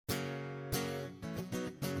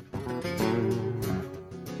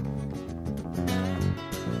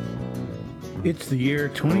It's the year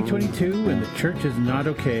 2022 and the church is not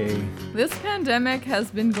okay. This pandemic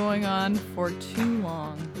has been going on for too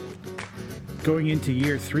long. Going into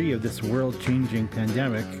year 3 of this world-changing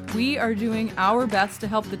pandemic, We are doing our best to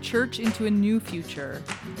help the church into a new future.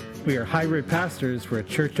 we are hybrid pastors for a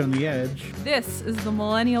church on the edge. This is the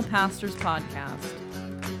Millennial Pastors Podcast.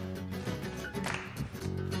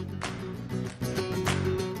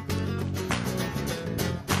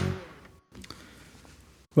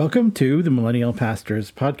 Welcome to the Millennial Pastors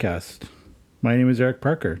Podcast. My name is Eric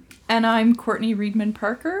Parker. And I'm Courtney Reedman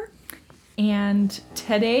Parker. And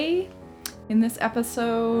today, in this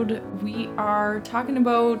episode, we are talking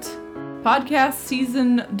about podcast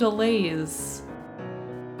season delays.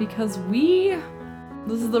 Because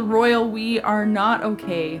this is the royal we are not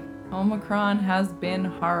okay. Omicron has been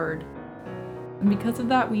hard. And because of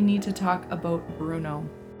that, we need to talk about Bruno,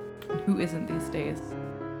 who isn't these days.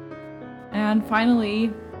 And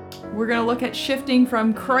finally, we're going to look at shifting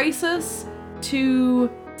from crisis to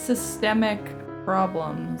systemic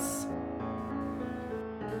problems.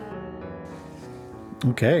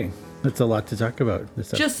 Okay, that's a lot to talk about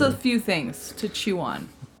this episode. Just a few things to chew on.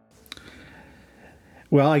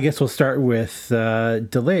 Well, I guess we'll start with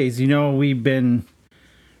delays. You know, we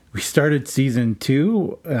started season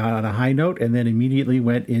 2 on a high note and then immediately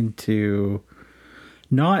went into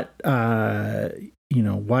not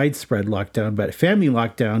widespread lockdown, but family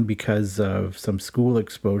lockdown because of some school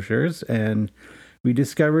exposures. And we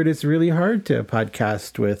discovered it's really hard to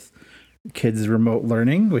podcast with kids remote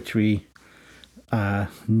learning, which we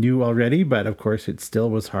knew already, but of course it still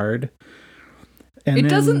was hard. And it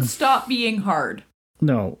doesn't stop being hard.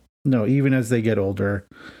 No, even as they get older,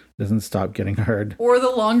 it doesn't stop getting hard. Or the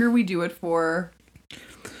longer we do it for.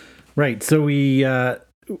 Right. So we weren't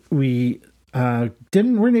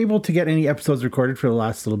able to get any episodes recorded for the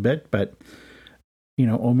last little bit, but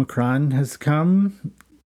Omicron has come.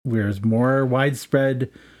 There's more widespread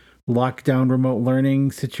lockdown remote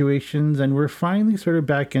learning situations, and we're finally sort of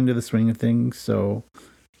back into the swing of things. So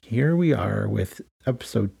here we are with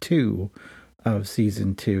episode 2 of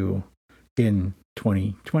season 2 in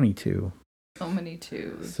 2022. So many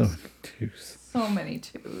twos. So many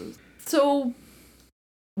twos. So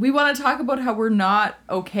we want to talk about how we're not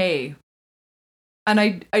okay. And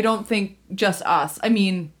I don't think just us. I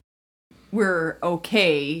mean, we're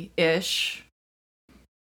okay-ish.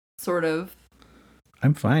 Sort of.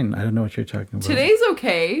 I'm fine. I don't know what you're talking about. Today's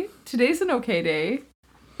okay. Today's an okay day.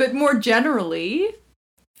 But more generally,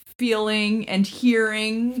 feeling and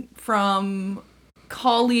hearing from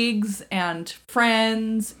colleagues and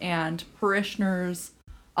friends and parishioners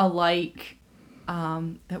alike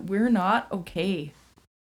that we're not okay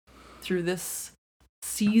through this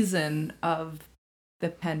season of the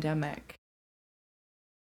pandemic.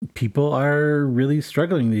 People are really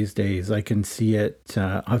struggling these days. I can see it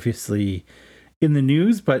obviously in the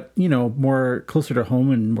news, but more closer to home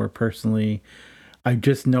and more personally, I've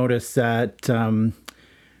just noticed that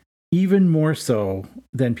even more so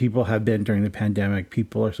than people have been during the pandemic,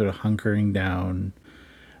 people are sort of hunkering down.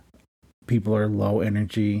 People are low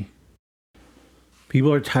energy.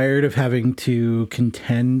 People are tired of having to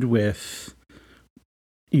contend with,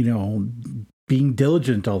 being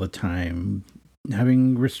diligent all the time,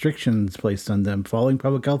 having restrictions placed on them, following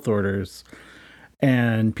public health orders.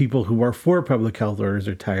 And people who are for public health orders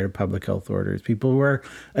are tired of public health orders. People who are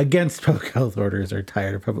against public health orders are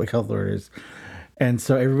tired of public health orders. And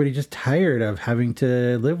so everybody's just tired of having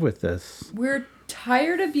to live with this. We're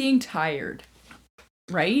tired of being tired,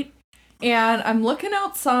 right? And I'm looking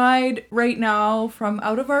outside right now from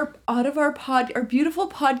out of our beautiful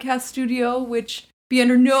podcast studio, which, be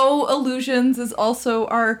under no illusions, is also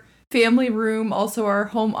our family room, also our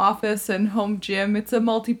home office and home gym. It's a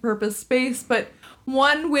multi-purpose space, but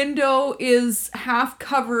one window is half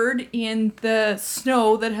covered in the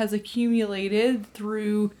snow that has accumulated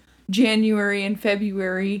through January and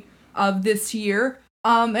February of this year.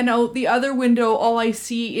 And out the other window, all I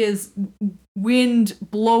see is wind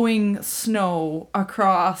blowing snow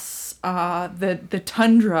across the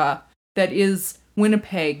tundra that is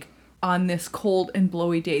Winnipeg on this cold and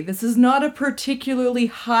blowy day. This is not a particularly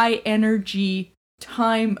high energy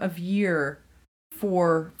time of year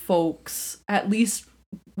for folks, at least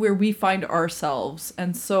where we find ourselves.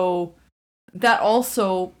 And so that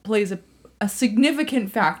also plays a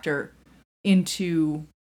significant factor into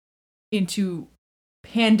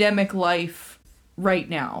pandemic life right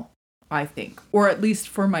now, I think, or at least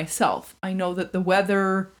for myself. I know that the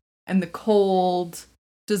weather and the cold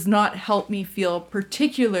does not help me feel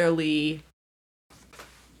particularly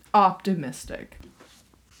optimistic.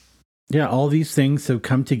 Yeah, all these things have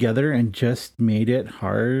come together and just made it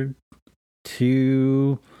hard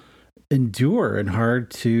to endure and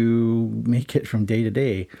hard to make it from day to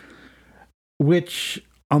day. Which,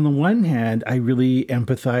 on the one hand, I really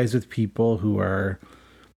empathize with people who are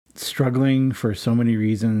struggling for so many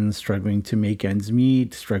reasons, struggling to make ends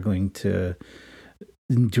meet, struggling to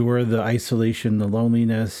endure the isolation, the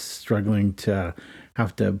loneliness, struggling to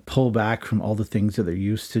have to pull back from all the things that they're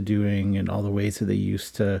used to doing and all the ways that they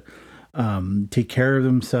used to take care of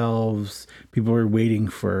themselves. People are waiting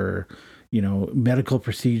for, medical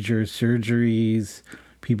procedures, surgeries,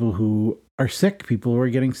 people who are sick, people who are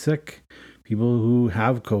getting sick, people who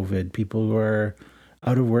have COVID, people who are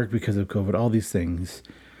out of work because of COVID, all these things.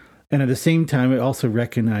 And at the same time, I also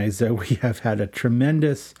recognize that we have had a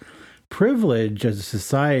tremendous privilege as a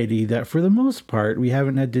society that for the most part, we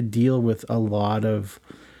haven't had to deal with a lot of,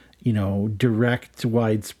 direct,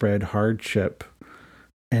 widespread hardship.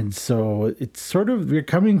 And so it's sort of, we're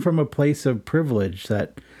coming from a place of privilege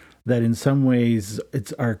that in some ways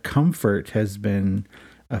it's our comfort has been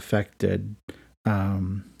affected.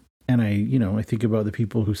 And I think about the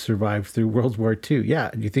people who survived through World War II. Yeah.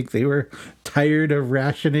 Do you think they were tired of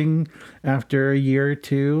rationing after a year or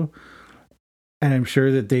two? And I'm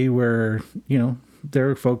sure that they were,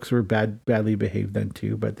 their folks were badly behaved then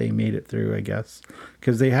too, but they made it through, I guess,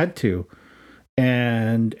 because they had to.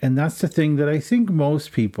 And that's the thing that I think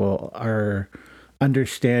most people are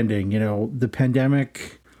understanding. The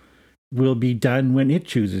pandemic will be done when it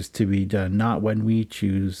chooses to be done, not when we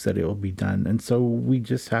choose that it will be done. And so we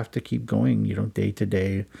just have to keep going, day to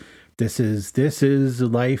day. This is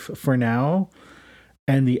life for now.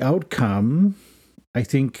 And the outcome, I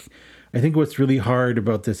think what's really hard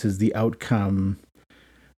about this is the outcome.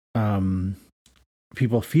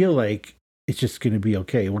 People feel like it's just going to be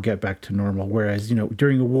okay. We'll get back to normal. Whereas,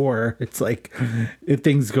 during a war, it's like if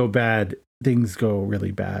things go bad, things go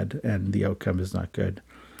really bad and the outcome is not good.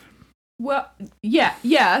 Well, yeah,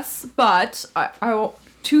 yes, but I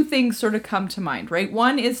two things sort of come to mind, right?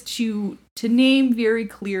 One is to name very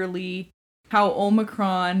clearly how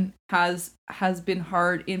Omicron has been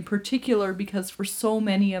hard, in particular because for so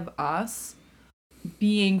many of us,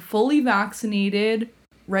 being fully vaccinated,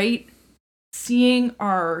 right? Seeing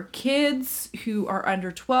our kids who are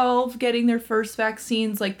under 12 getting their first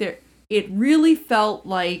vaccines, it really felt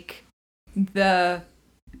like the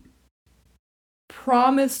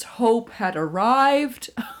promised hope had arrived,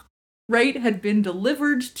 right? Had been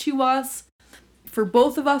delivered to us. For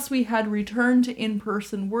both of us, we had returned to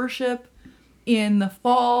in-person worship in the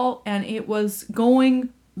fall, and it was going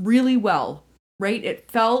really well, right?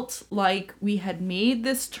 It felt like we had made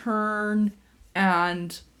this turn,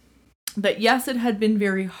 and that yes, it had been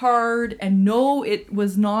very hard, and no, it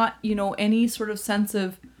was not, any sort of sense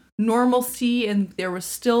of normalcy, and there was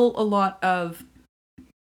still a lot of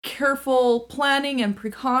careful planning and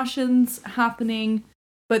precautions happening,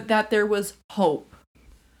 but that there was hope.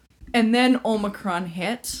 And then Omicron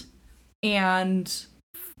hit, and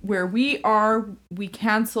where we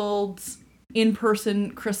canceled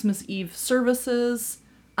in-person Christmas Eve services,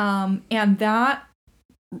 and that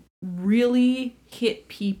really hit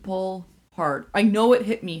people hard. I know it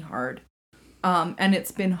hit me hard, and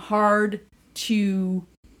it's been hard to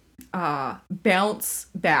bounce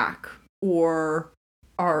back or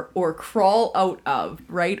crawl out of,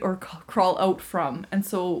 right? Or crawl out from. And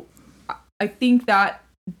so I think that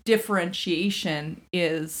differentiation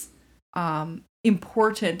is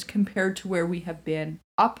important compared to where we have been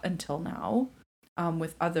up until now,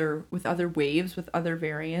 with other waves, with other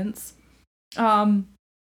variants.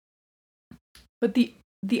 But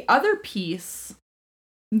the other piece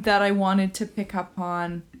that I wanted to pick up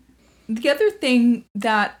on, the other thing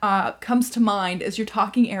that comes to mind as you're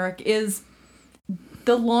talking, Eric, is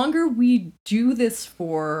the longer we do this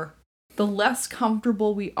for, the less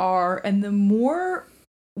comfortable we are, and the more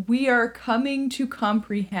we are coming to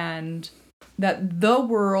comprehend that the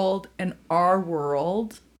world and our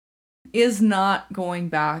world is not going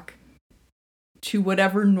back to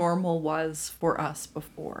whatever normal was for us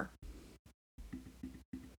before.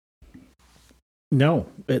 No,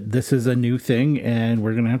 this is a new thing, and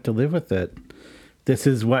we're going to have to live with it. This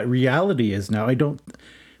is what reality is now.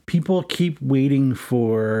 People keep waiting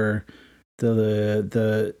for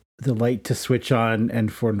the light to switch on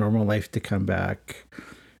and for normal life to come back.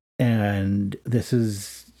 And this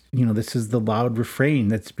is the loud refrain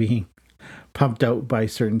that's being pumped out by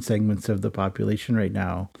certain segments of the population right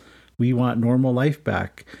now. We want normal life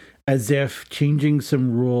back, as if changing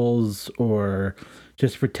some rules or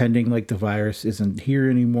just pretending like the virus isn't here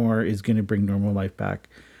anymore is going to bring normal life back.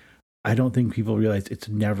 I don't think people realize it's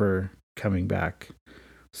never coming back.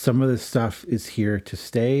 Some of this stuff is here to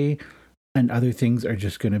stay. and other things are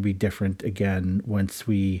just going to be different again once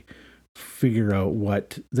we figure out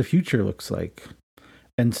what the future looks like.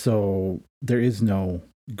 And so there is no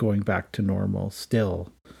going back to normal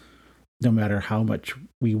still, no matter how much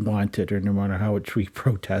we want it, or no matter how much we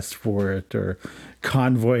protest for it, or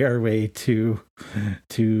convoy our way to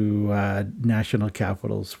national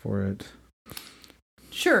capitals for it.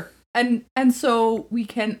 Sure. And so we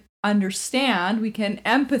can understand, we can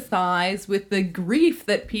empathize with the grief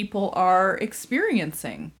that people are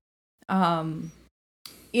experiencing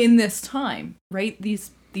in this time, right?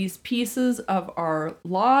 These pieces of our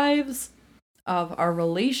lives, of our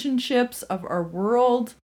relationships, of our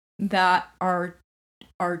world that are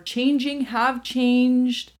changing, have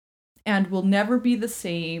changed, and will never be the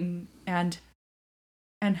same. And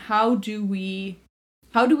how do we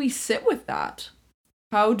sit with that?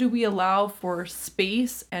 How do we allow for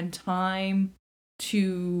space and time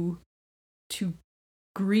to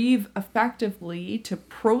grieve effectively, to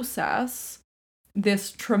process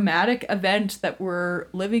this traumatic event that we're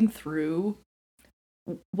living through,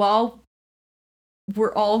 while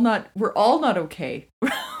we're all not okay,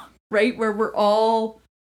 right? Where we're all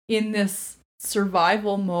in this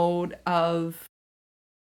survival mode of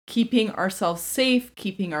keeping ourselves safe,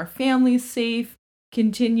 keeping our families safe,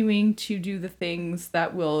 continuing to do the things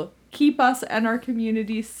that will keep us and our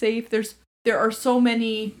communities safe. There are so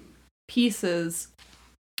many pieces,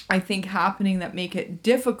 I think, happening that make it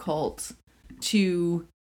difficult to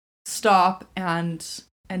stop and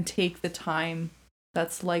take the time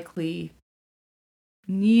that's likely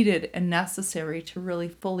needed and necessary to really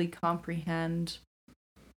fully comprehend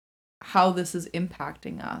how this is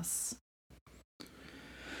impacting us.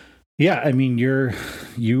 Yeah, I mean,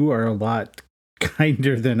 you are a lot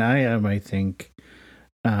kinder than I am, I think.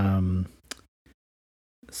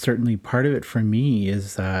 Certainly part of it for me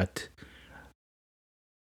is that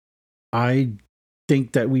I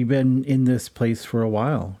think that we've been in this place for a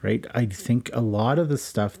while, right? I think a lot of the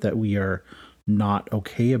stuff that we are not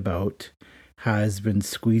okay about has been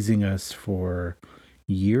squeezing us for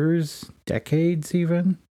years, decades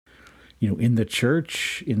even. In the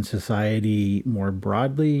church, in society more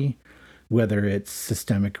broadly, whether it's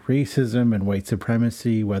systemic racism and white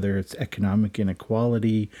supremacy, whether it's economic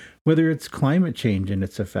inequality, whether it's climate change and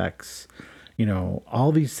its effects,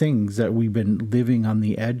 all these things that we've been living on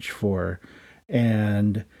the edge for.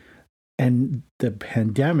 And the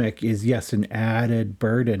pandemic is, yes, an added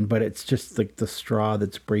burden, but it's just like the straw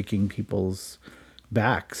that's breaking people's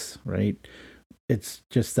backs, right? It's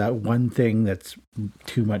just that one thing that's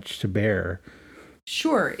too much to bear.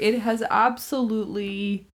 Sure, it has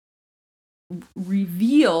absolutely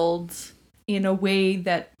revealed in a way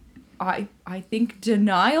that I think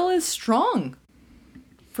denial is strong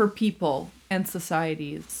for people and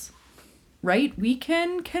societies, right? We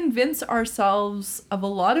can convince ourselves of a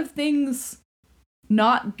lot of things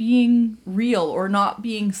not being real or not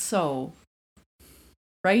being so,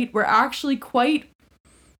 right? We're actually quite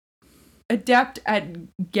adept at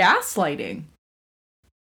gaslighting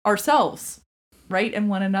ourselves, right? And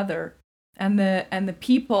one another. And the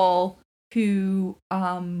people who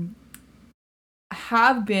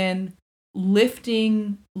have been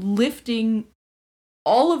lifting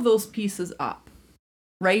all of those pieces up,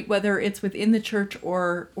 right? Whether it's within the church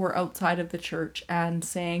or outside of the church, and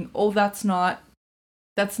saying, oh, that's not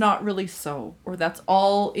really so, or that's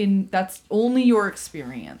only your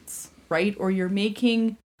experience, right? Or you're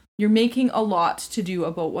making a lot to do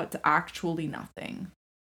about what's actually nothing.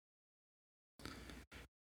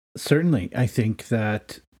 Certainly, I think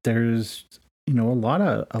that there's a lot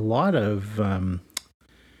of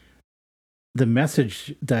the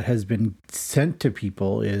message that has been sent to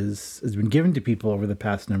people has been given to people over the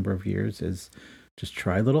past number of years is just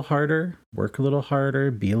try a little harder, work a little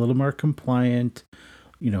harder, be a little more compliant,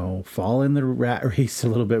 fall in the rat race a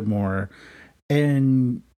little bit more,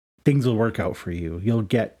 and things will work out for you. You'll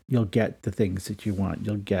get the things that you want.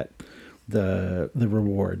 You'll get the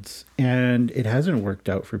rewards. And it hasn't worked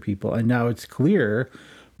out for people. And now it's clear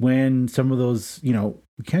when some of those, you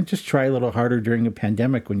can't just try a little harder during a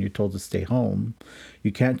pandemic when you're told to stay home.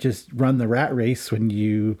 You can't just run the rat race when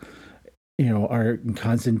you are in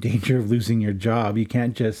constant danger of losing your job. You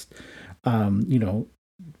can't just,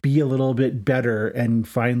 be a little bit better and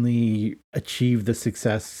finally achieve the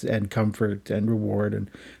success and comfort and reward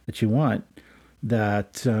that you want.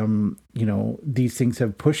 That, these things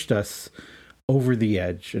have pushed us over the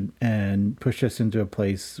edge and pushed us into a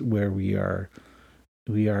place where we are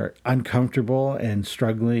uncomfortable and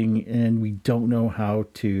struggling, and we don't know how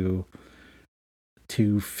to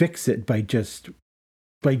fix it by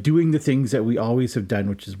doing the things that we always have done,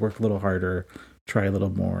 which is work a little harder, try a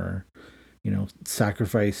little more,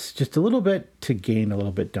 sacrifice just a little bit to gain a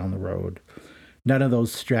little bit down the road. None of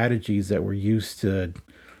those strategies that we're used to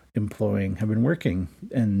employing have been working,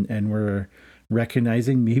 and we're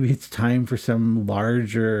recognizing maybe it's time for some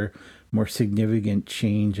larger, more significant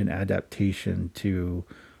change and adaptation to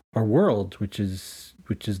our world, which is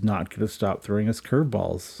not going to stop throwing us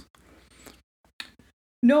curveballs.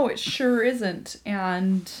 No, it sure isn't.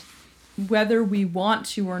 And whether we want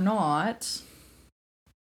to or not,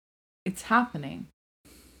 it's happening.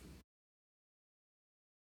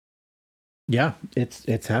 Yeah,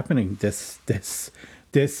 it's happening. This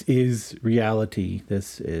is reality.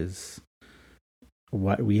 This is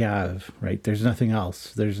what we have, right? There's nothing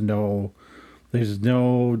else. There's no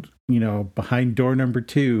behind door number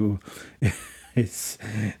 2 it's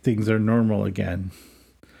things are normal again.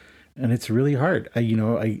 And it's really hard.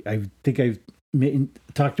 I think I've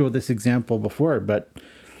talked about this example before, but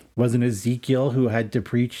wasn't Ezekiel who had to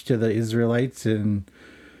preach to the Israelites in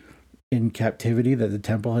captivity that the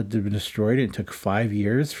temple had been destroyed? It took 5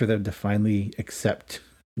 years for them to finally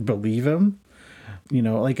believe him.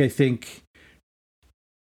 I think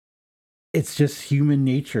it's just human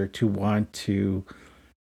nature to want to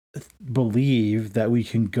believe that we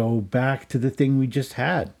can go back to the thing we just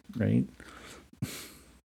had, right?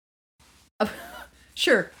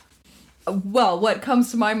 Sure. Well, what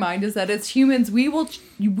comes to my mind is that as humans, we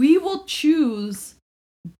will choose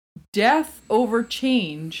death over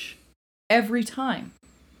change every time.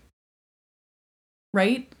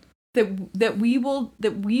 Right? That we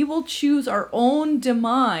will choose our own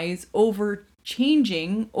demise over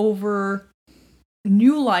changing, over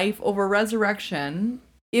new life, over resurrection,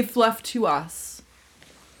 if left to us.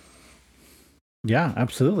 Yeah,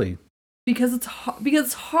 absolutely. Because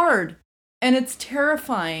it's hard and it's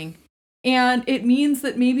terrifying, and it means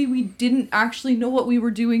that maybe we didn't actually know what we were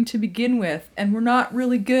doing to begin with, and we're not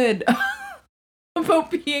really good about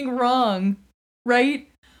being wrong, right?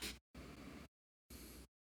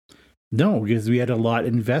 No, because we had a lot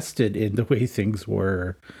invested in the way things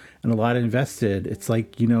were, and a lot invested. It's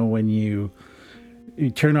like, when you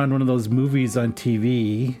turn on one of those movies on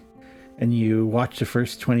TV and you watch the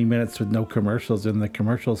first 20 minutes with no commercials, and the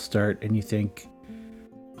commercials start and you think,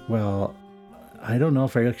 well, I don't know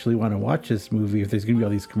if I actually want to watch this movie if there's going to be all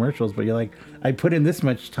these commercials, but you're like, I put in this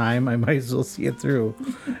much time, I might as well see it through.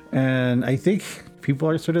 And I think people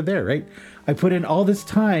are sort of there, right? I put in all this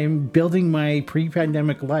time building my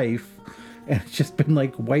pre-pandemic life, and it's just been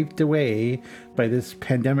wiped away by this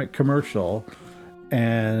pandemic commercial.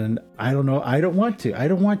 And I don't know. I don't want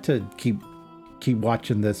to keep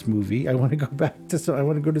watching this movie. I want to go back to I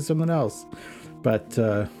want to go to something else.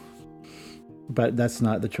 But that's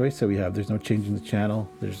not the choice that we have. There's no changing the channel.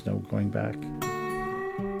 There's no going back.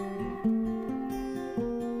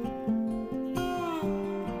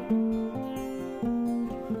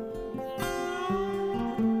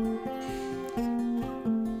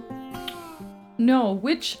 No,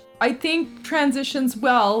 which I think transitions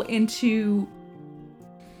well into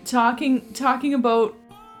talking about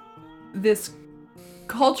this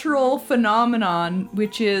cultural phenomenon,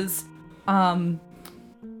 which is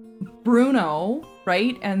Bruno,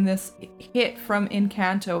 right? And this hit from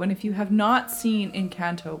Encanto. And if you have not seen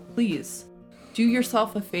Encanto, please do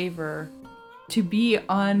yourself a favor to be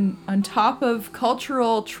on top of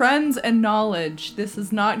cultural trends and knowledge. This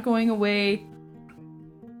is not going away.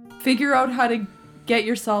 Figure out how to get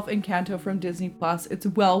yourself Encanto from Disney Plus. It's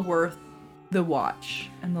well worth the watch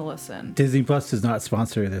and the listen. Disney Plus does not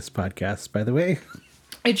sponsor this podcast, by the way.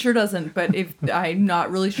 It sure doesn't, but if I'm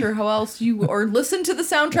not really sure how else or listen to the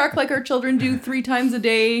soundtrack like our children do 3 times a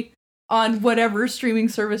day on whatever streaming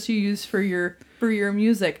service you use for your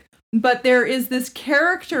music. But there is this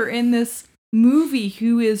character in this movie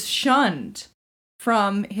who is shunned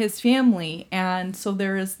from his family, and so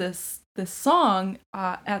there is this song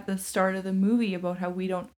at the start of the movie about how we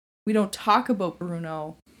don't talk about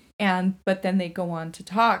Bruno, but then they go on to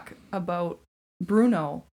talk about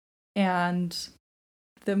Bruno, and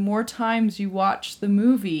the more times you watch the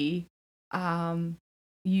movie,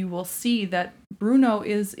 you will see that Bruno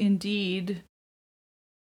is indeed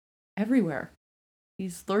everywhere.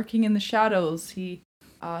 He's lurking in the shadows. He,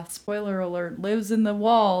 spoiler alert, lives in the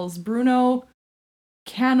walls. Bruno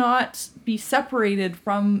cannot be separated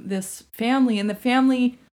from this family, and the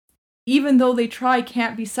family, even though they try,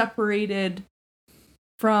 can't be separated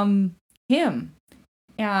from him.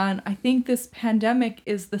 And I think this pandemic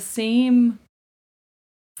is the same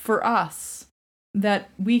for us, that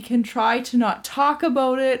we can try to not talk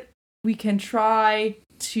about it, we can try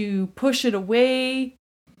to push it away,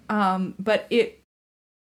 but it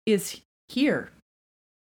is here.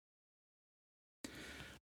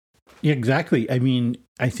 Yeah, exactly. I mean,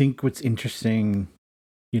 I think what's interesting,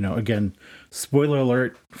 again, spoiler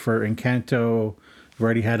alert for Encanto. We've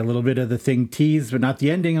already had a little bit of the thing teased, but not the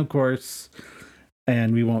ending, of course.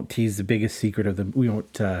 And we won't tease the biggest secret of the. We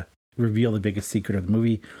won't reveal the biggest secret of the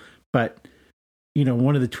movie. But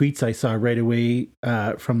one of the tweets I saw right away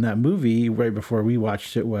from that movie, right before we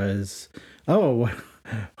watched it, was, "Oh,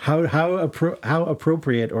 how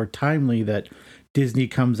appropriate or timely that Disney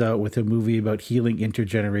comes out with a movie about healing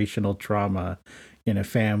intergenerational trauma in a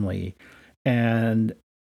family." And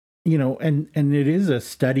and it is a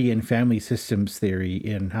study in family systems theory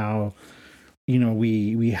in how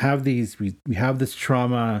we have we have this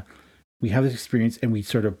trauma, we have this experience, and we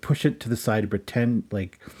sort of push it to the side and pretend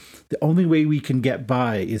like the only way we can get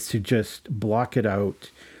by is to just block it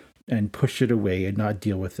out and push it away and not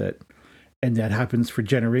deal with it. And that happens for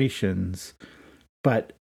generations.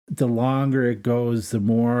 But the longer it goes, the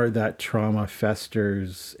more that trauma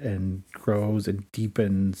festers and grows and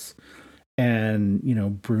deepens. And,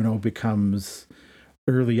 Bruno becomes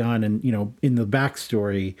early on, and, in the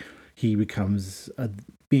backstory, he becomes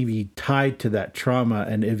maybe tied to that trauma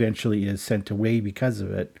and eventually is sent away because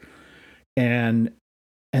of it. And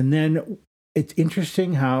then it's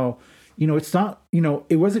interesting how, it's not,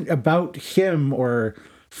 it wasn't about him or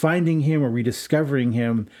finding him or rediscovering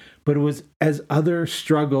him, but it was as other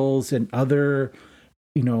struggles and other,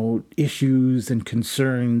 issues and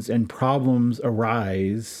concerns and problems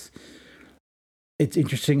arise. It's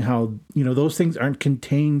interesting how, those things aren't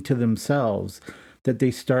contained to themselves, that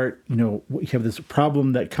they start, you have this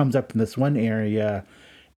problem that comes up in this one area,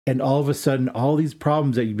 and all of a sudden all these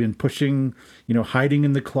problems that you've been pushing, hiding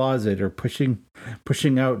in the closet or pushing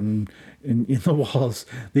out and in the walls,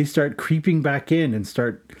 they start creeping back in and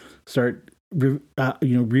start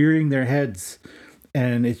rearing their heads.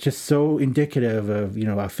 And it's just so indicative of,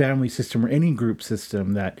 a family system or any group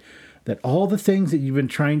system, that all the things that you've been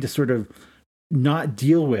trying to sort of not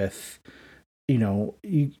deal with,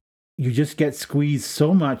 you just get squeezed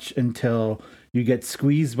so much until you get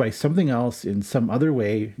squeezed by something else in some other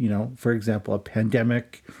way, for example, a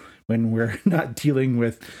pandemic, when we're not dealing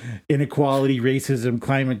with inequality, racism,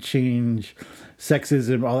 climate change,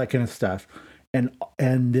 sexism, all that kind of stuff. And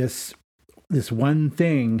this one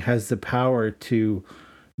thing has the power to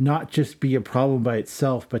not just be a problem by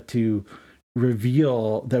itself, but to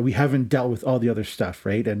reveal that we haven't dealt with all the other stuff,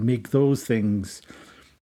 right? And make those things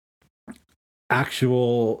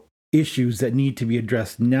actual issues that need to be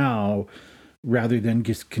addressed now, rather than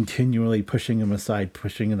just continually pushing them aside,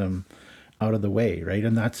 pushing them out of the way, right?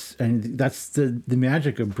 And that's the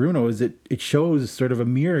magic of Bruno, is it shows sort of a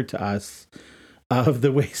mirror to us of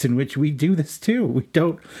the ways in which we do this too.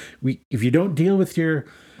 If you don't deal with your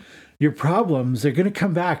problems, they're going to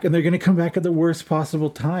come back, and they're going to come back at the worst possible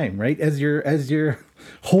time, right? As your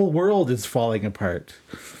whole world is falling apart,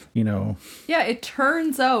 Yeah, it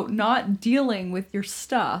turns out not dealing with your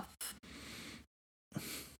stuff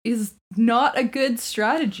is not a good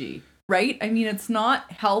strategy, right? I mean, it's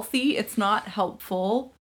not healthy, it's not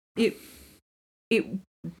helpful. It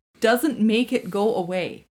doesn't make it go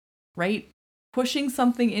away, right? Pushing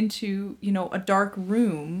something into, a dark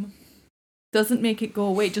room doesn't make it go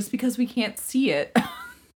away. Just because we can't see it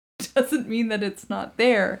doesn't mean that it's not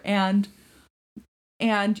there. And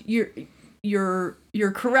you're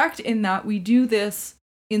correct in that we do this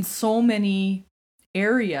in so many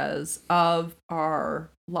areas of our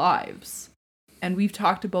lives. And we've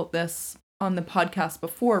talked about this on the podcast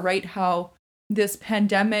before, right? How this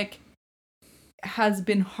pandemic has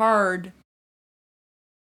been hard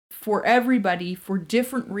for everybody for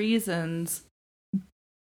different reasons,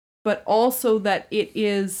 but also that it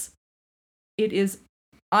is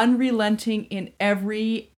unrelenting in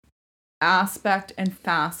every aspect and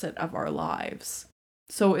facet of our lives.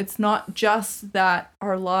 So it's not just that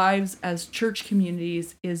our lives as church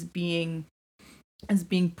communities is being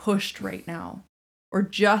pushed right now, or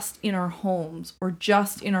just in our homes, or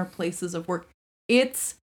just in our places of work.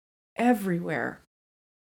 It's everywhere.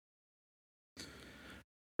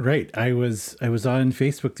 Right. I was on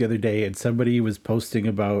Facebook the other day, and somebody was posting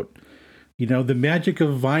about, the magic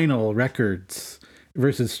of vinyl records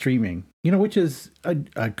versus streaming, which is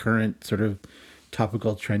a current sort of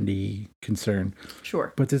topical, trendy concern.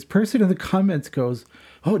 Sure. But this person in the comments goes,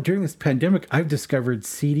 "Oh, during this pandemic, I've discovered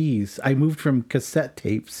CDs. I moved from cassette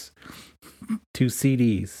tapes to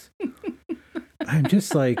CDs." I'm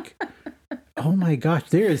just like, oh my gosh,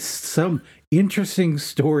 there is some interesting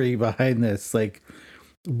story behind this. Like,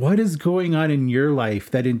 what is going on in your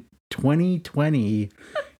life that in 2020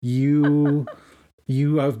 you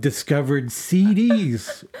have discovered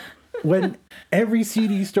CDs? when every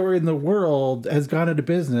CD store in the world has gone out of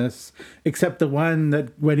business, except the one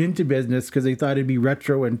that went into business because they thought it'd be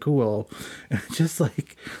retro and cool. Just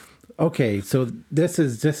like, okay, so this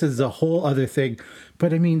is a whole other thing.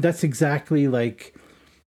 But I mean, that's exactly like,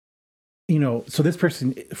 so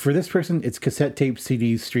for this person, it's cassette tape,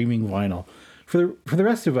 CDs, streaming, vinyl. For the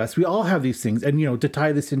rest of us, we all have these things. And, to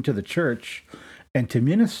tie this into the church and to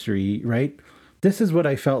ministry, right? This is what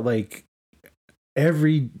I felt like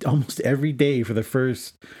almost every day for the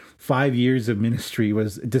first 5 years of ministry,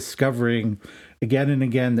 was discovering again and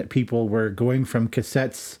again that people were going from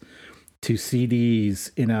cassettes to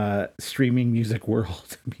CDs in a streaming music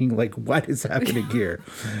world, being like, what is happening here?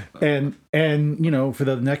 And for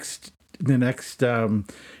the next 8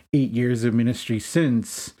 years of ministry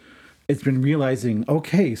since, it's been realizing,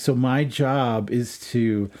 okay, so my job is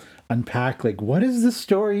to unpack, like, what is the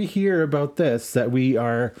story here about this, that we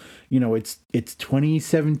are, it's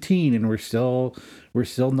 2017 and we're still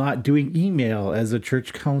not doing email as a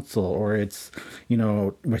church council, or it's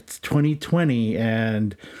 2020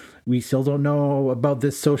 and we still don't know about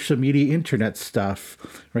this social media internet stuff,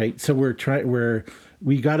 right? So we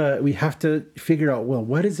have to figure out, well,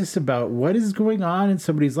 what is this about? What is going on in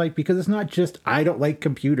somebody's life? Because it's not just, I don't like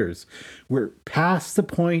computers. We're past the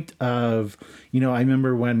point of, I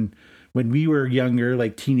remember when we were younger,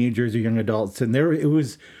 like teenagers or young adults, and it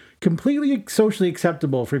was completely socially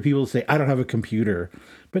acceptable for people to say, I don't have a computer.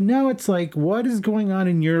 But now it's like, what is going on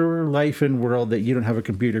in your life and world that you don't have a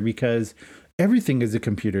computer? Because everything is a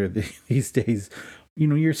computer these days.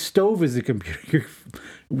 Your stove is a computer,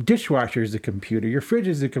 your dishwasher is a computer, your fridge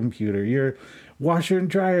is a computer, your washer and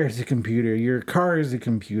dryer is a computer, your car is a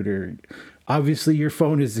computer, obviously your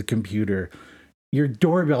phone is a computer, your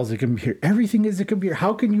doorbell is a computer, everything is a computer.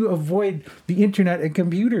 How can you avoid the internet and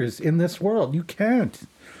computers in this world? You can't.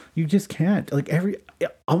 You just can't. Like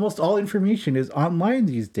almost all information is online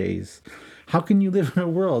these days. How can you live in a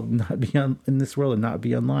world and not be in this world and not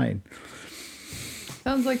be online?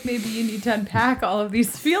 Sounds like maybe you need to unpack all of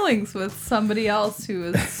these feelings with somebody else who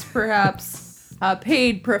is perhaps a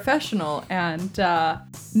paid professional and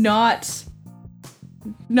not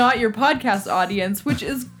your podcast audience, which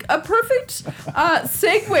is a perfect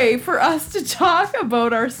segue for us to talk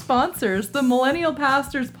about our sponsors. The Millennial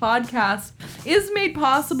Pastors Podcast is made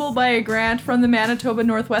possible by a grant from the Manitoba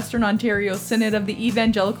Northwestern Ontario Synod of the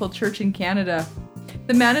Evangelical Church in Canada.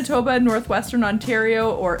 The Manitoba Northwestern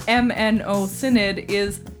Ontario, or MNO Synod,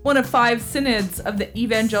 is one of 5 synods of the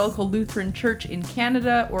Evangelical Lutheran Church in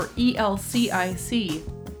Canada, or ELCIC.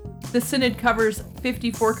 The synod covers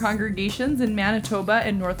 54 congregations in Manitoba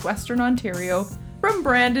and Northwestern Ontario, from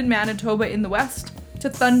Brandon, Manitoba in the west to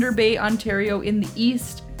Thunder Bay, Ontario in the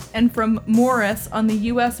east, and from Morris on the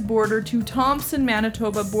U.S. border to Thompson,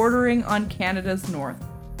 Manitoba, bordering on Canada's north.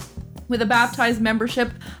 With a baptized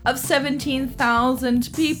membership of 17,000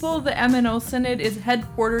 people, the MNO Synod is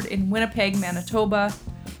headquartered in Winnipeg, Manitoba.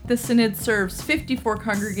 The Synod serves 54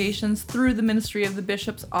 congregations through the ministry of the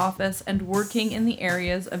Bishop's Office and working in the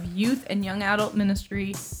areas of youth and young adult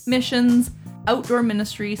ministry, missions, outdoor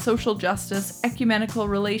ministry, social justice, ecumenical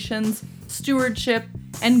relations, stewardship,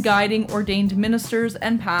 and guiding ordained ministers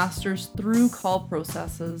and pastors through call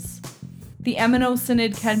processes. The MNO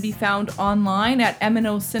Synod can be found online at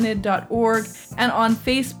mnosynod.org and on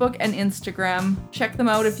Facebook and Instagram. Check them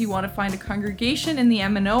out if you want to find a congregation in the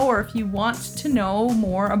MNO or if you want to know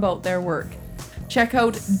more about their work. Check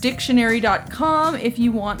out dictionary.com if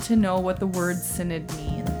you want to know what the word synod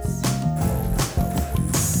means.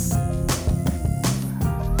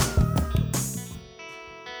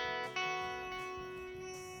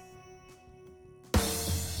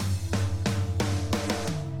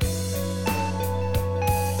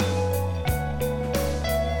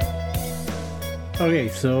 Okay,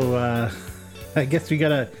 so I guess we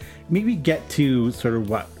gotta maybe get to sort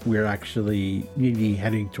of what we're actually maybe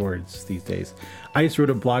heading towards these days. I just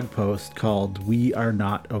wrote a blog post called "We Are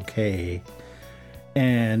Not Okay,"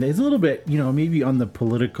 and it's a little bit, maybe on the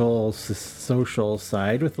political, social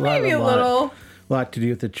side with a lot to do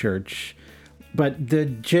with the church. But the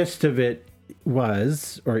gist of it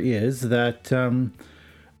is that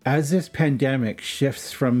as this pandemic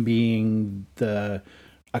shifts from being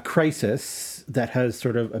a crisis that has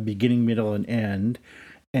sort of a beginning, middle, and end,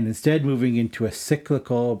 and instead moving into a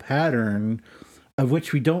cyclical pattern of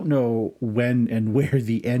which we don't know when and where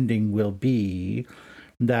the ending will be,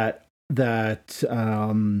 that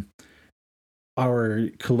our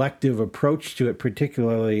collective approach to it,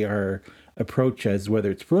 particularly our approach as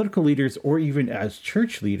whether it's political leaders or even as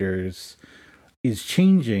church leaders, is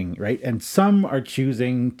changing, right? And some are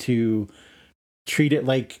choosing to treat it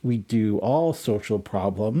like we do all social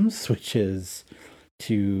problems, which is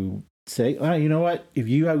to say, oh, you know what, if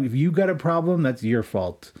you got a problem, that's your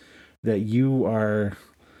fault, that you are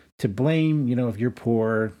to blame. If you're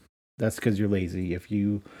poor, that's because you're lazy. If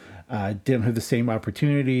you didn't have the same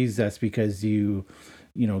opportunities, that's because you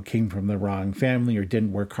came from the wrong family or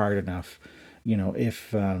didn't work hard enough.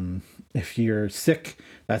 If you're sick,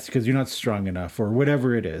 that's because you're not strong enough, or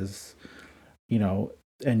whatever it is.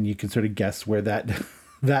 And you can sort of guess where that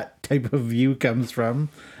that type of view comes from.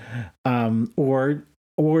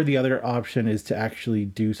 Or the other option is to actually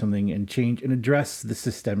do something and change and address the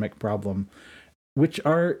systemic problem, which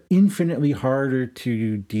are infinitely harder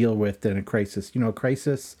to deal with than a crisis. A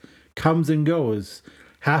crisis comes and goes.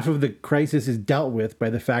 Half of the crisis is dealt with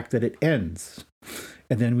by the fact that it ends,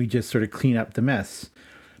 and then we just sort of clean up the mess.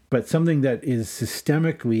 But something that is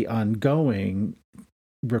systemically ongoing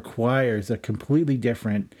requires a completely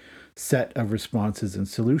different set of responses and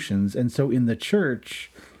solutions. And so in the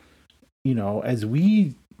church, as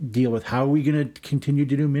we deal with how are we going to continue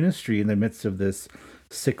to do ministry in the midst of this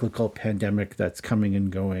cyclical pandemic that's coming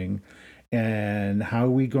and going, and how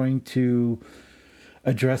are we going to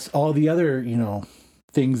address all the other,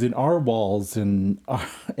 things in our walls and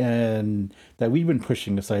that we've been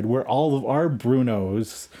pushing aside, where all of our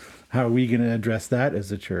Brunos, how are we going to address that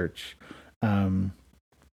as a church?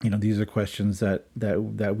 These are questions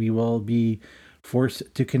that we will be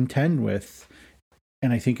forced to contend with.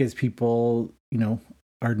 And I think as people,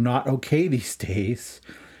 are not okay these days,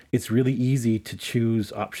 it's really easy to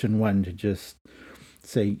choose option one, to just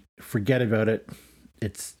say, forget about it.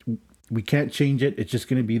 We can't change it. It's just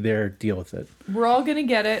going to be there. Deal with it. We're all going to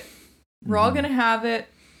get it. We're all going to have it.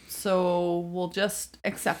 So we'll just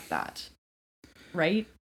accept that. Right?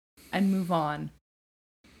 And move on.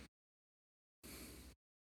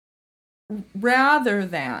 Rather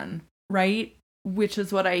than, right? Which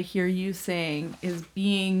is what I hear you saying, is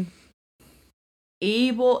being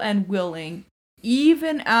able and willing,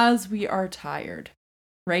 even as we are tired,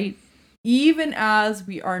 right? Even as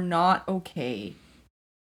we are not okay,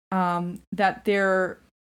 that there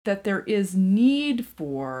is need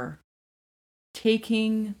for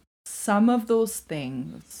taking some of those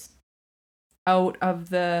things out of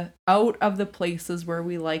the places where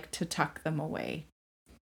we like to tuck them away,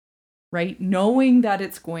 right? Knowing that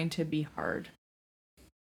it's going to be hard,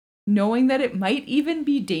 knowing that it might even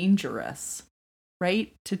be dangerous,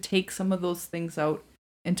 right? To take some of those things out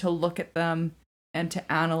and to look at them and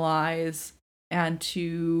to analyze and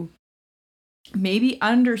to maybe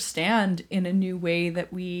understand in a new way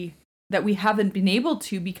that we haven't been able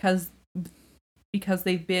to because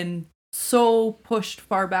they've been so pushed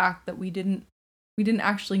far back that we didn't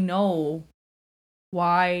actually know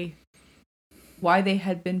why they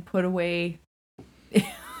had been put away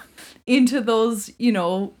into those,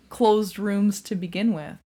 closed rooms to begin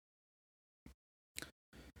with.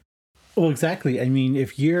 Well, exactly. I mean,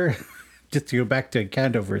 if you're, just to go back to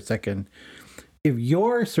Canada for a second, if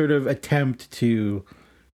your sort of attempt to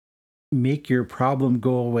make your problem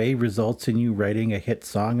go away results in you writing a hit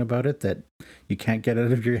song about it that you can't get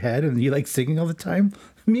out of your head and you like singing all the time,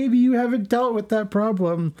 maybe you haven't dealt with that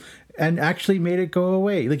problem and actually made it go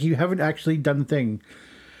away. Like, you haven't actually done the thing.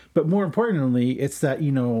 But more importantly, it's that,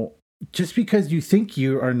 just because you think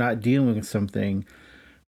you are not dealing with something,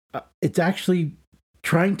 it's actually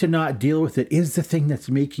trying to not deal with it is the thing that's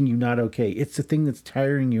making you not okay. It's the thing that's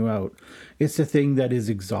tiring you out. It's the thing that is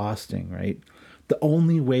exhausting, right? The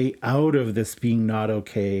only way out of this being not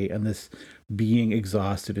okay and this being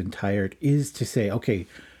exhausted and tired is to say, okay,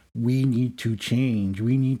 we need to change.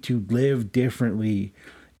 We need to live differently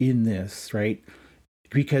in this, right?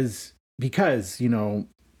 Because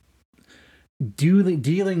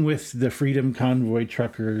dealing with the Freedom Convoy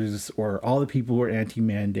truckers, or all the people who are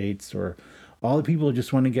anti-mandates, or all the people who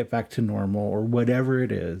just want to get back to normal, or whatever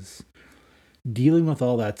it is, dealing with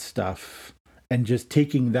all that stuff and just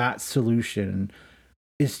taking that solution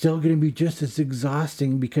is still going to be just as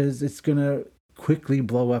exhausting, because it's going to quickly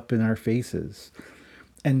blow up in our faces.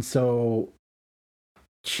 And so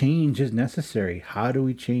change is necessary. How do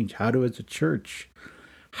we change? How do, as a church,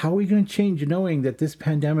 how are we going to change, knowing that this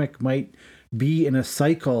pandemic might be in a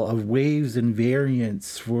cycle of waves and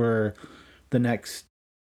variants for the next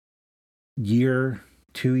year,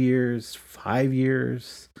 2 years, 5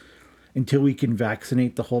 years, until we can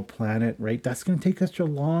vaccinate the whole planet, right? That's going to take us a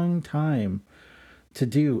long time to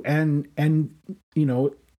do. And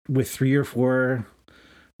with 3 or 4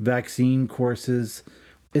 vaccine courses,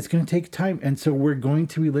 it's going to take time. And so we're going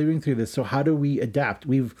to be living through this. So how do we adapt?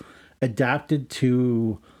 We've adapted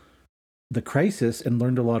to the crisis and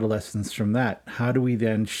learned a lot of lessons from that. How do we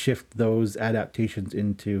then shift those adaptations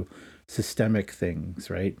into systemic things,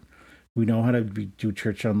 right? We know how to do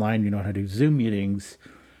church online, we know how to do Zoom meetings.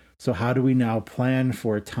 So how do we now plan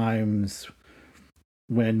for times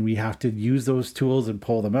when we have to use those tools and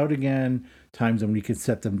pull them out again, times when we can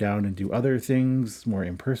set them down and do other things, more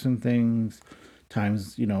in-person things,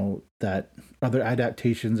 times, that other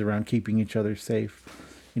adaptations around keeping each other safe.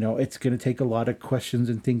 It's going to take a lot of questions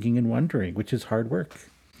and thinking and wondering, which is hard work.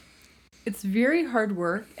 It's very hard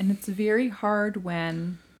work, and it's very hard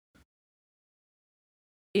when,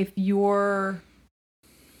 if your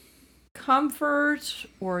comfort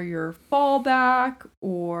or your fallback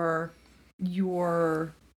or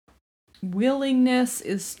your willingness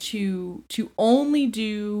is to only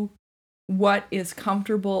do what is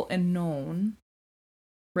comfortable and known,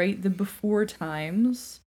 right? The before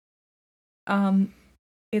times,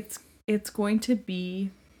 it's going to be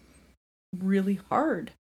really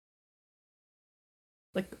hard,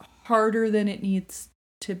 like harder than it needs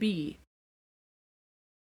to be.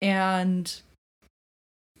 And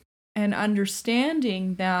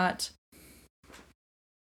understanding that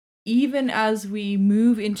even as we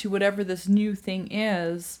move into whatever this new thing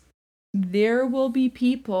is, there will be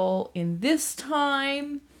people in this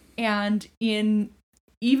time and even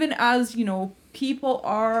as, people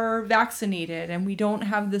are vaccinated and we don't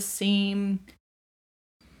have the same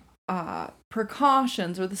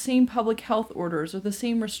precautions or the same public health orders or the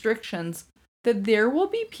same restrictions, that there will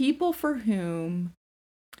be people for whom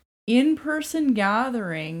in-person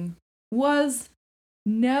gathering was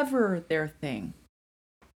never their thing,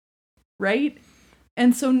 right?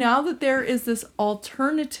 And so now that there is this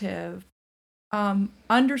alternative,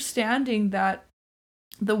 understanding that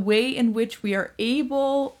the way in which we are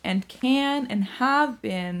able and can and have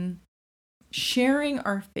been sharing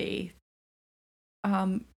our faith,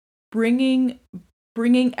 bringing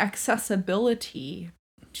accessibility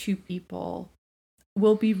to people,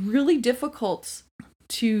 will be really difficult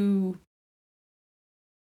to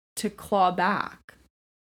claw back.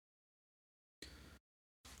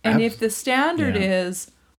 And if the standard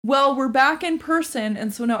is, well, we're back in person,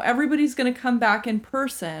 and so now everybody's going to come back in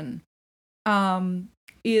person, I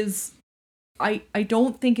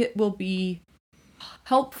don't think it will be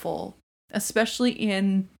helpful, especially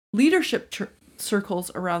in leadership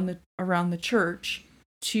circles around the church,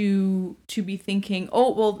 to be thinking,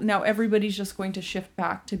 oh, well, now everybody's just going to shift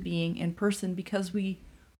back to being in person, because we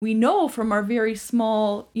know from our very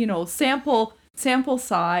small, sample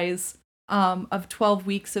size of 12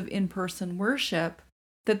 weeks of in-person worship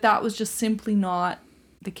that was just simply not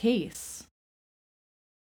the case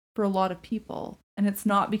for a lot of people. And it's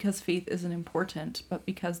not because faith isn't important, but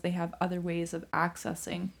because they have other ways of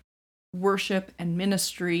accessing worship and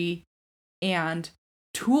ministry and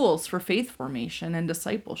tools for faith formation and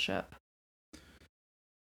discipleship.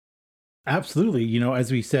 Absolutely.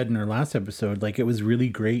 As we said in our last episode, it was really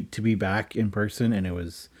great to be back in person, and there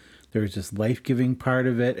was this life-giving part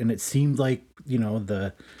of it, and it seemed like,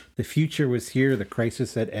 the future was here, the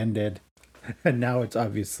crisis had ended, and now it's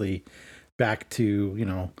obviously back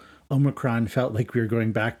to, Omicron felt like we were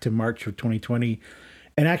going back to March of 2020.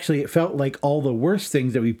 And actually, it felt like all the worst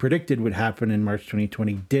things that we predicted would happen in March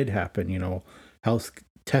 2020 did happen. Health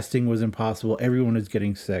testing was impossible. Everyone was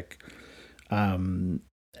getting sick. And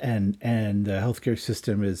the healthcare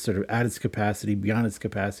system is sort of at its capacity, beyond its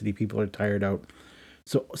capacity. People are tired out.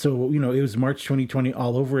 So it was March 2020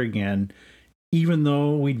 all over again. Even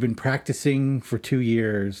though we'd been practicing for 2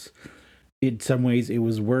 years, in some ways it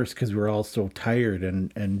was worse because we were all so tired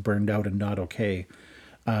and burned out and not okay.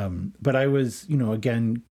 But I was,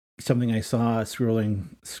 again, something I saw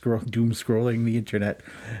doom scrolling the internet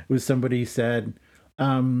was somebody said,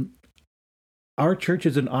 our church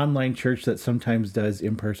is an online church that sometimes does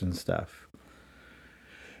in-person stuff.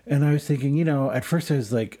 And I was thinking, at first I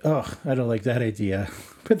was like, oh, I don't like that idea.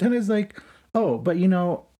 But then I was like, oh, but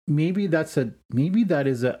maybe that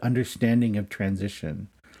is an understanding of transition,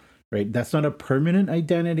 right? That's not a permanent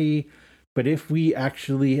identity. But if we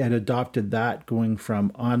actually had adopted that, going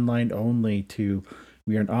from online only to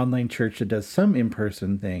we are an online church that does some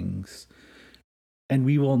in-person things, and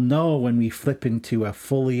we will know when we flip into a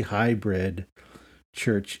fully hybrid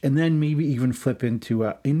church, and then maybe even flip into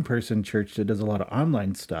an in-person church that does a lot of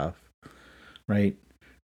online stuff, right?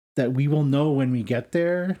 That we will know when we get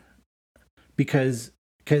there, because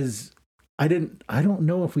I don't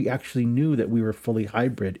know if we actually knew that we were fully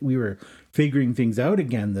hybrid. We were figuring things out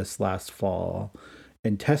again this last fall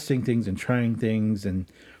and testing things and trying things and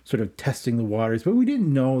sort of testing the waters, but we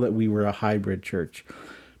didn't know that we were a hybrid church.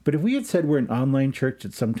 But if we had said we're an online church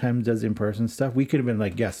that sometimes does in-person stuff, we could have been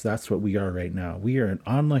like, yes, that's what we are right now. We are an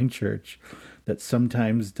online church that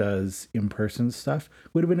sometimes does in-person stuff.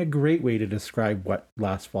 Would have been a great way to describe what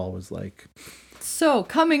last fall was like. So,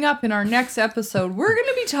 coming up in our next episode, we're going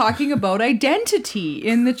to be talking about identity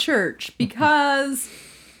in the church because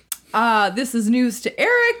this is news to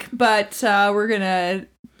Eric, but we're going to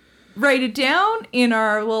write it down in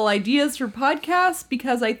our little ideas for podcasts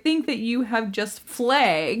because I think that you have just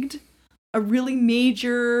flagged a really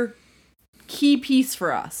major key piece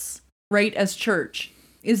for us, right, as church,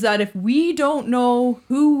 is that if we don't know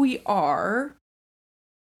who we are,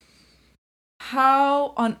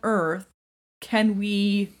 how on earth can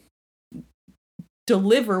we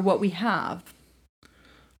deliver what we have?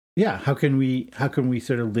 Yeah, how can we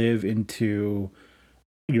sort of live into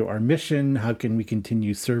our mission? How can we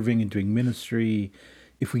continue serving and doing ministry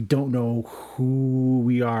if we don't know who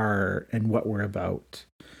we are and what we're about?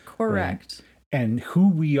 Correct. Right? And who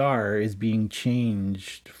we are is being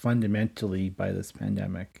changed fundamentally by this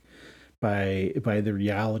pandemic, by the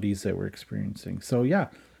realities that we're experiencing. So yeah,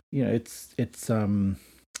 it's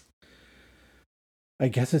I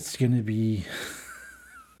guess it's going to be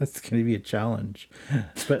that's going to be a challenge.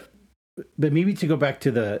 But maybe to go back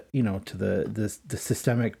to the the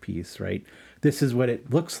systemic piece, right? This is what it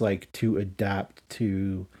looks like to adapt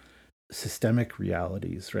to systemic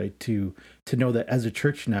realities, right? To know that as a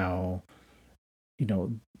church now,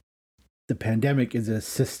 the pandemic is a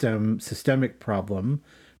systemic problem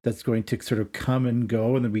that's going to sort of come and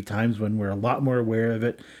go, and there'll be times when we're a lot more aware of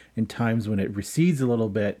it and times when it recedes a little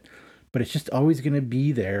bit, but it's just always going to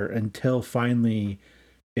be there until finally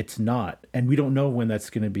it's not. And we don't know when that's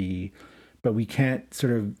going to be, but we can't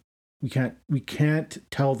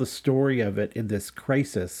tell the story of it in this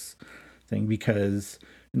crisis thing, because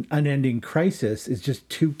an unending crisis is just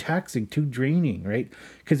too taxing, too draining, right?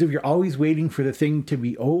 Because if you're always waiting for the thing to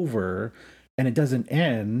be over and it doesn't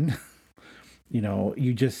end,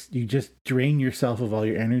 you just drain yourself of all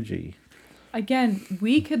your energy. Again,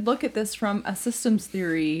 we could look at this from a systems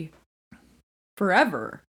theory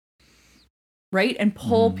forever, right? And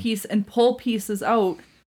pull pieces out,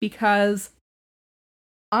 because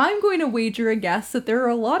I'm going to wager a guess that there are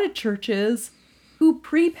a lot of churches who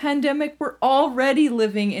pre-pandemic were already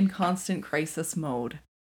living in constant crisis mode,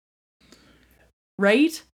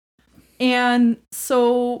 right? And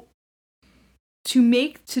so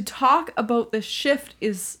to talk about this shift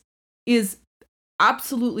is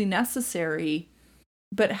absolutely necessary,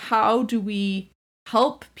 but how do we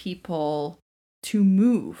help people to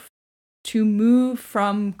move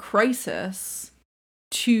from crisis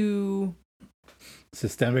to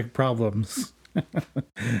systemic problems,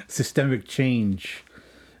 systemic change,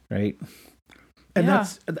 right? And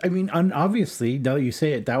that's, obviously, now that you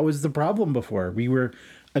say it, that was the problem before. We were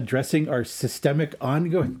addressing our systemic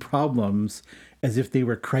ongoing problems as if they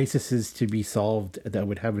were crises to be solved that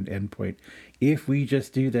would have an endpoint. If we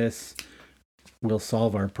just do this, we'll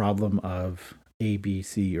solve our problem of A, B,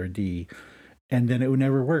 C, or D. And then it would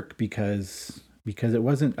never work because it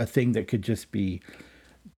wasn't a thing that could just be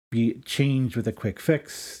changed with a quick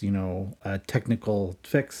fix, a technical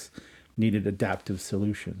fix. Needed adaptive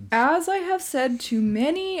solutions. As I have said to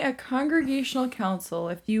many a congregational council,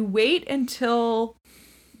 if you wait until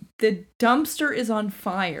the dumpster is on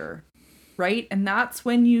fire, right? And that's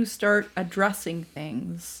when you start addressing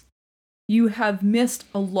things, you have missed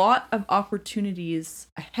a lot of opportunities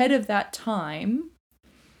ahead of that time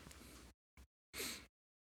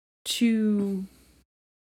to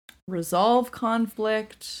resolve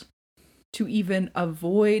conflict, to even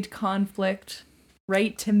avoid conflict,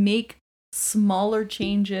 right? To make smaller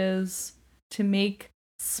changes, to make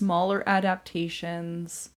smaller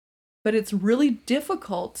adaptations. But it's really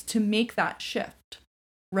difficult to make that shift,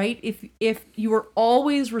 right? If you are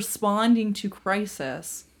always responding to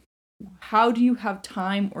crisis, how do you have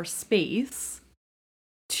time or space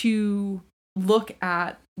to look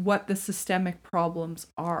at what the systemic problems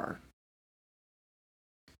are?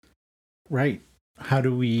 Right. How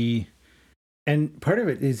do we, and part of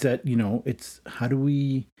it is that, it's how do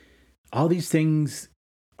we, all these things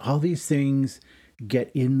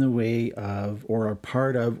get in the way of, or are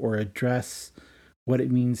part of, or address what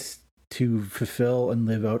it means to fulfill and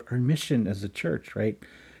live out our mission as a church, right?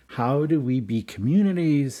 How do we be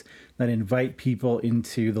communities that invite people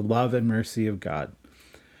into the love and mercy of God?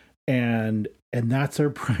 And that's our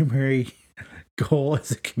primary goal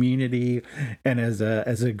as a community and as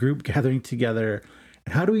a group gathering together.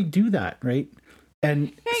 And how do we do that, right?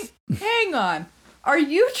 And hang on. Are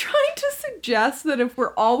you trying to suggest that if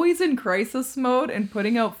we're always in crisis mode and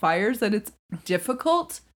putting out fires, that it's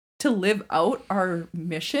difficult to live out our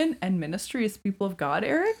mission and ministry as people of God,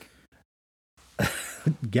 Eric?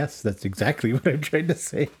 Yes, that's exactly what I'm trying to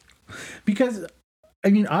say. Because, I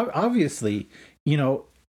mean, obviously, you know,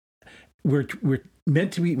 we're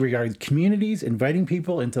meant to be, we are communities inviting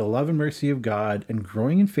people into the love and mercy of God and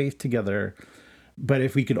growing in faith together. But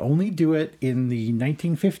if we could only do it in the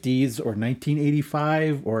 1950s or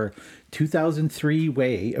 1985 or 2003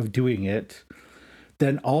 way of doing it,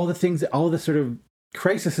 then all the sort of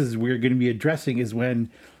crises we're going to be addressing is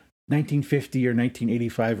when 1950 or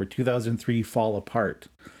 1985 or 2003 fall apart,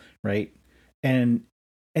 right? And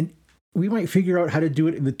we might figure out how to do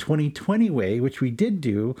it in the 2020 way, which we did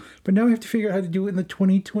do, but now we have to figure out how to do it in the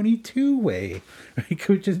 2022 way, right?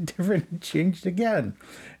 Which is different and changed again.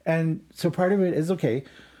 And so part of it is, okay,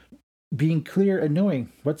 being clear and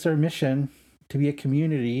knowing what's our mission to be a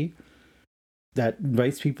community that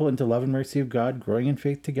invites people into love and mercy of God, growing in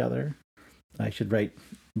faith together. I should write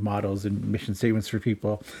mottos and mission statements for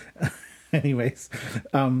people. Anyways,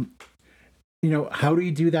 you know, how do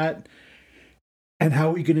you do that? And how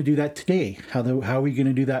are we going to do that today? How are we going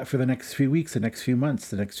to do that for the next few weeks, the next few months,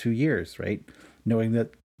 the next few years, right? Knowing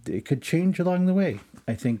that it could change along the way.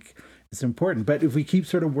 I think it's important. But if we keep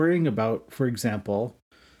sort of worrying about, for example,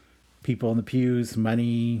 people in the pews,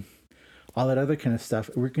 money, all that other kind of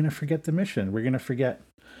stuff, we're going to forget the mission. We're going to forget,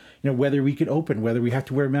 you know, whether we could open, whether we have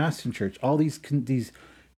to wear masks in church, all these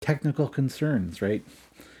technical concerns, right?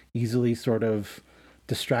 Easily sort of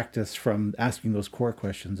distract us from asking those core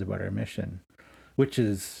questions about our mission. Which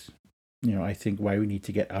is, you know, I think why we need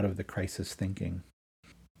to get out of the crisis thinking.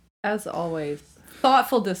 As always,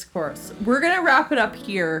 thoughtful discourse. We're going to wrap it up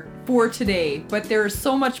here for today, but there's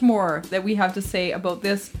so much more that we have to say about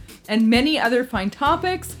this and many other fine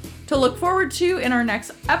topics to look forward to in our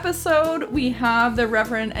next episode. We have the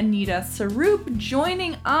Reverend Anita Sarup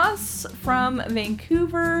joining us from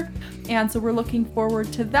Vancouver, and so we're looking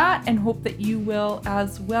forward to that and hope that you will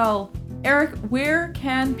as well. Eric, where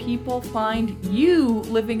can people find you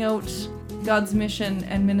living out God's mission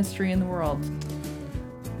and ministry in the world?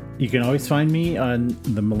 You can always find me on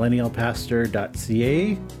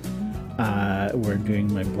themillennialpastor.ca. We're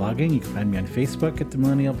doing my blogging. You can find me on Facebook at The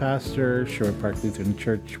Millennial Pastor, Sherwood Park Lutheran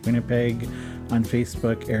Church, Winnipeg on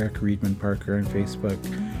Facebook, Eric Reedman Parker on Facebook,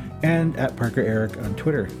 and at Parker Eric on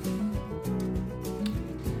Twitter.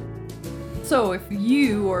 So if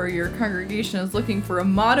you or your congregation is looking for a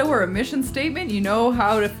motto or a mission statement, you know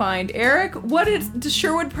how to find Eric. Does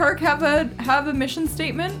Sherwood Park have a mission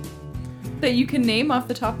statement that you can name off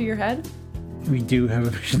the top of your head? We do have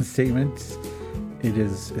a mission statement. It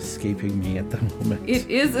is escaping me at the moment. It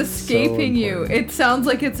is escaping you. It sounds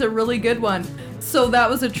like it's a really good one. So that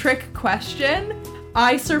was a trick question.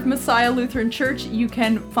 I serve Messiah Lutheran Church. You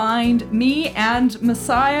can find me and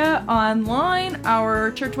Messiah online.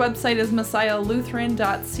 Our church website is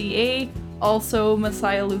messiahlutheran.ca. Also,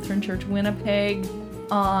 Messiah Lutheran Church Winnipeg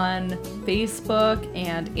on Facebook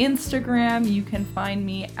and Instagram. You can find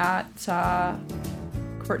me at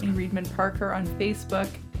Courtney Reedman Parker on Facebook.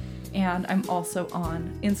 And I'm also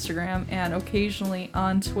on Instagram and occasionally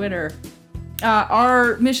on Twitter.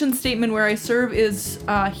 Our mission statement where I serve is,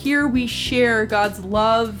 here we share God's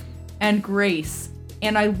love and grace.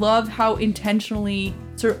 And I love how intentionally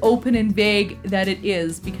sort of open and vague that it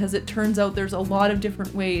is, because it turns out there's a lot of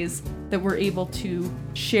different ways that we're able to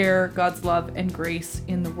share God's love and grace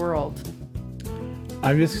in the world.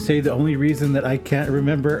 I'm just going to say the only reason that I can't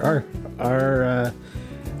remember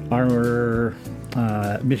our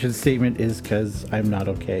mission statement is because I'm not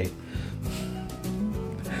okay.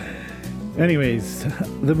 Anyways,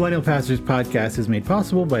 the Millennial Pastors podcast is made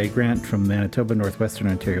possible by a grant from Manitoba Northwestern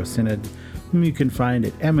Ontario Synod, whom you can find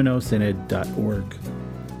at mnosynod.org.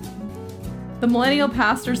 The Millennial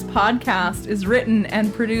Pastors podcast is written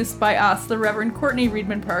and produced by us, the Reverend Courtney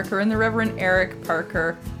Reedman Parker and the Reverend Eric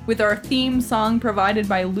Parker, with our theme song provided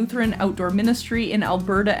by Lutheran Outdoor Ministry in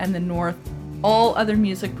Alberta and the North. All other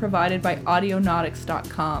music provided by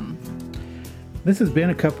audionautics.com. This has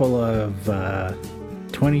been a couple of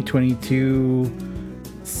 2022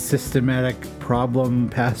 systematic problem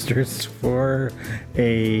pastors for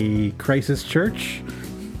a crisis church.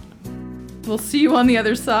 We'll see you on the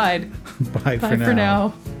other side. Bye for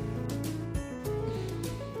now.